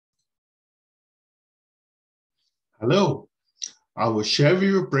Hello, I will share with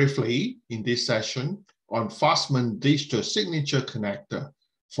you briefly in this session on Fastman Digital Signature Connector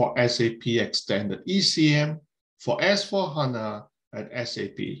for SAP Extended ECM for S/4HANA and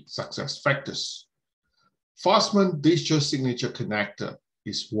SAP SuccessFactors. Fastman Digital Signature Connector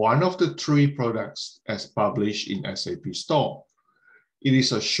is one of the three products as published in SAP Store. It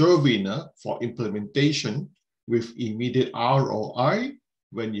is a sure winner for implementation with immediate ROI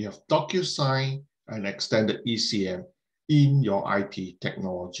when you have DocuSign and Extended ECM in your IT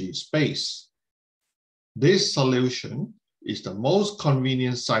technology space. This solution is the most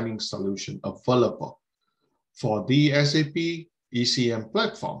convenient signing solution available for the SAP ECM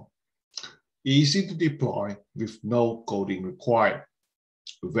platform. Easy to deploy with no coding required.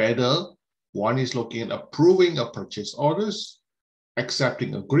 Whether one is looking at approving of purchase orders,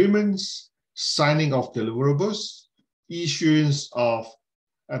 accepting agreements, signing of deliverables, issuance of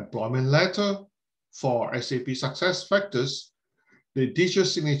employment letter for SAP SuccessFactors, the digital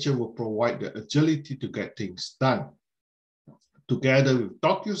signature will provide the agility to get things done. Together with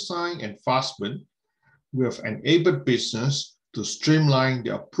DocuSign and Fastman, we have enabled business to streamline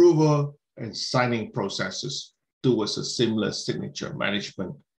the approval and signing processes towards a seamless signature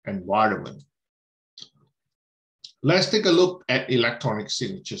management environment. Let's take a look at electronic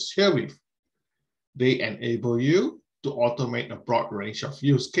signatures herewith. They enable you to automate a broad range of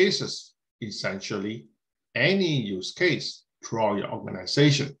use cases, essentially any use case throughout your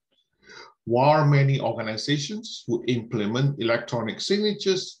organization. While many organizations would implement electronic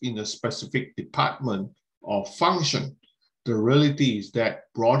signatures in a specific department or function, the reality is that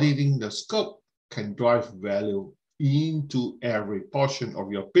broadening the scope can drive value into every portion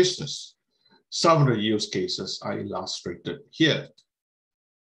of your business. Some of the use cases are illustrated here.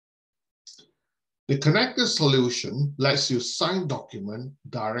 The connector solution lets you sign documents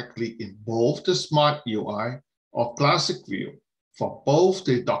directly in both the Smart UI or Classic View for both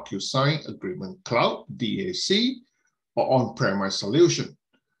the DocuSign Agreement Cloud, DAC, or on-premise solution.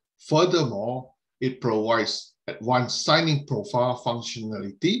 Furthermore, it provides advanced signing profile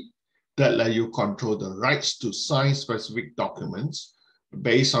functionality that let you control the rights to sign specific documents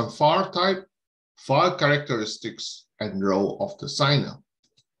based on file type, file characteristics, and role of the signer.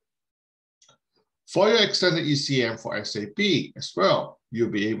 For your extended ECM for SAP as well, you'll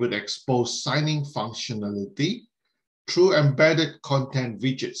be able to expose signing functionality through embedded content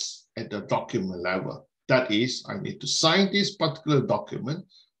widgets at the document level. That is, I need to sign this particular document,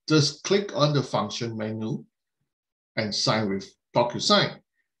 just click on the function menu and sign with DocuSign.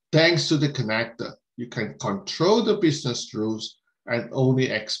 Thanks to the connector, you can control the business rules and only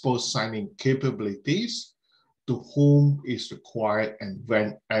expose signing capabilities to whom is required and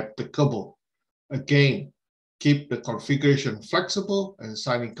when applicable. Again, keep the configuration flexible and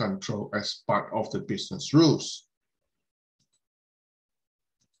signing control as part of the business rules.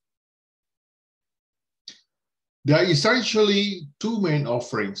 There are essentially two main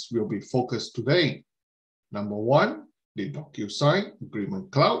offerings will be focused today. Number one, the DocuSign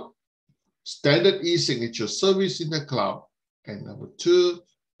Agreement Cloud, standard e-signature service in the cloud. And number two,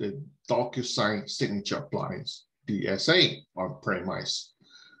 the DocuSign Signature Appliance, DSA, on-premise.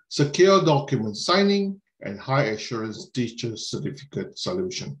 Secure document signing and high assurance digital certificate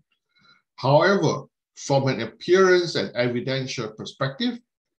solution. However, from an appearance and evidential perspective,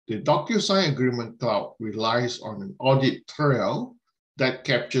 the DocuSign Agreement Cloud relies on an audit trail that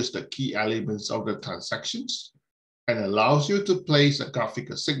captures the key elements of the transactions and allows you to place a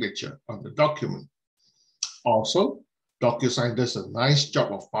graphical signature on the document. Also, DocuSign does a nice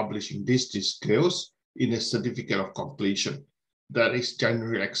job of publishing these details in a certificate of completion that is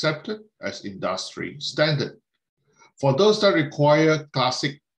generally accepted as industry standard. For those that require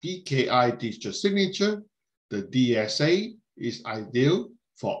classic PKI digital signature, the DSA is ideal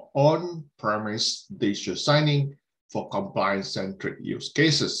for on-premise digital signing for compliance-centric use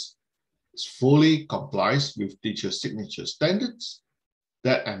cases. It fully complies with digital signature standards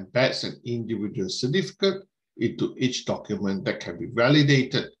that embeds an individual certificate into each document that can be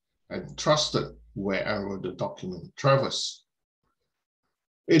validated and trusted wherever the document travels.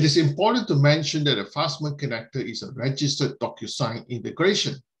 It is important to mention that the Fastman connector is a registered DocuSign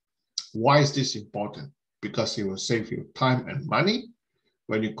integration. Why is this important? Because it will save you time and money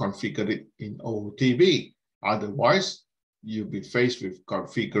when you configure it in OOTB. Otherwise, you'll be faced with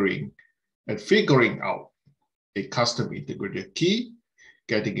configuring and figuring out a custom integrated key,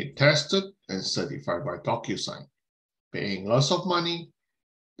 getting it tested and certified by DocuSign, paying lots of money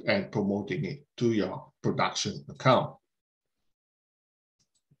and promoting it to your production account.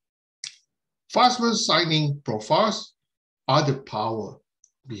 Fastman signing profiles are the power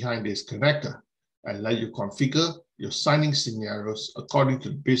behind this connector. and let you configure your signing scenarios according to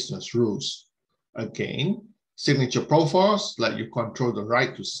the business rules. Again, signature profiles let you control the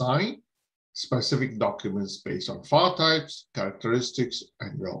right to sign specific documents based on file types, characteristics,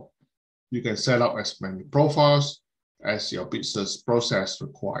 and role. You can set up as many profiles as your business process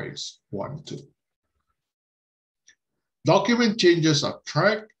requires, 1 to. Document changes are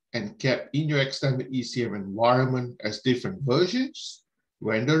tracked and kept in your extended ECM environment as different versions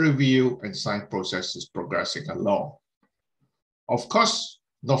when the review and sign process is progressing along. Of course,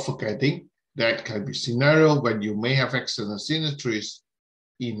 not forgetting that can be scenario when you may have external signatories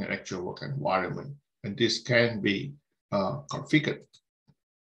in an actual work environment, and this can be configured.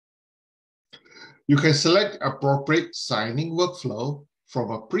 You can select appropriate signing workflow from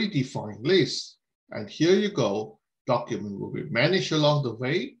a predefined list, and here you go. Document will be managed along the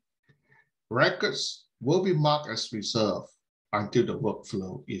way. Records will be marked as reserved until the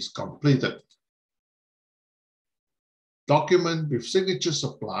workflow is completed. Document with signatures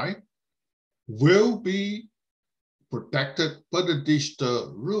applied will be protected per the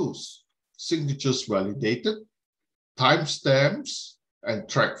digital rules. Signatures validated, timestamps, and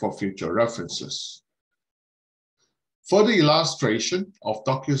tracked for future references. For the illustration of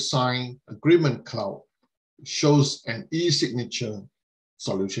DocuSign Agreement Cloud, shows an e-signature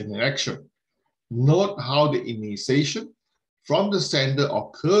solution in action. Note how the initiation from the sender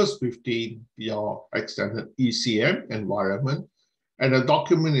occurs within your extended ECM environment, and the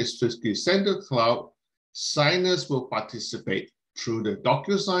document is physically sent to the cloud. Signers will participate through the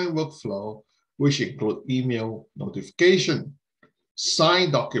DocuSign workflow, which include email notification.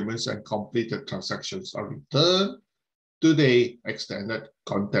 Signed documents and completed transactions are returned to the extended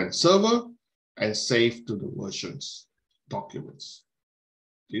content server and saved to the versions documents.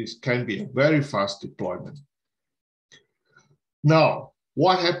 This can be a very fast deployment. Now,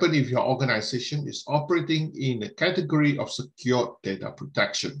 what happens if your organization is operating in the category of secure data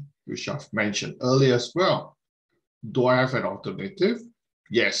protection, which I've mentioned earlier as well? Do I have an alternative?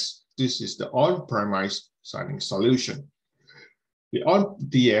 Yes, this is the on-premise signing solution. The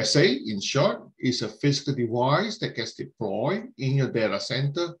DSA, in short, is a physical device that gets deployed in your data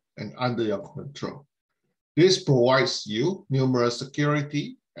center and under your control. This provides you numerous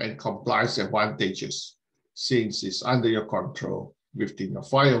security and compliance advantages since it's under your control within your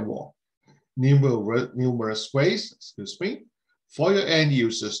firewall. Numerous ways, for your end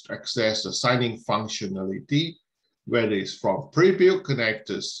users to access the signing functionality, whether it's from pre-built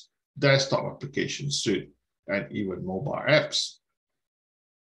connectors, desktop application suite, and even mobile apps.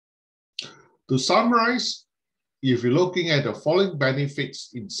 To summarize, if you're looking at the following benefits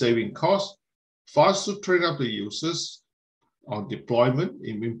in saving costs, first, to train up the users on deployment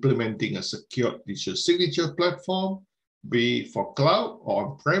in implementing a secure digital signature platform, be it for cloud or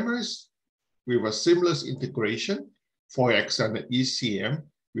on-premise, with a seamless integration for your extended ECM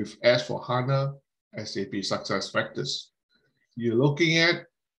with S/4HANA SAP SuccessFactors. You'll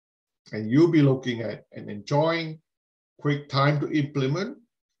be looking at and enjoying quick time to implement,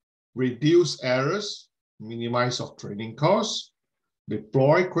 reduce errors, minimize of training costs,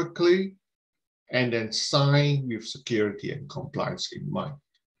 deploy quickly, and then sign with security and compliance in mind.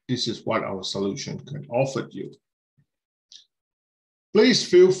 This is what our solution can offer you. Please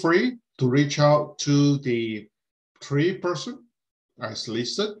feel free to reach out to the 3-person as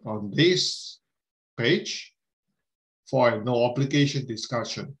listed on this page for a no obligation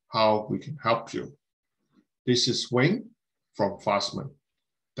discussion how we can help you. This is Wayne from Fastman.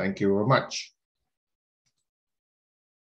 Thank you very much.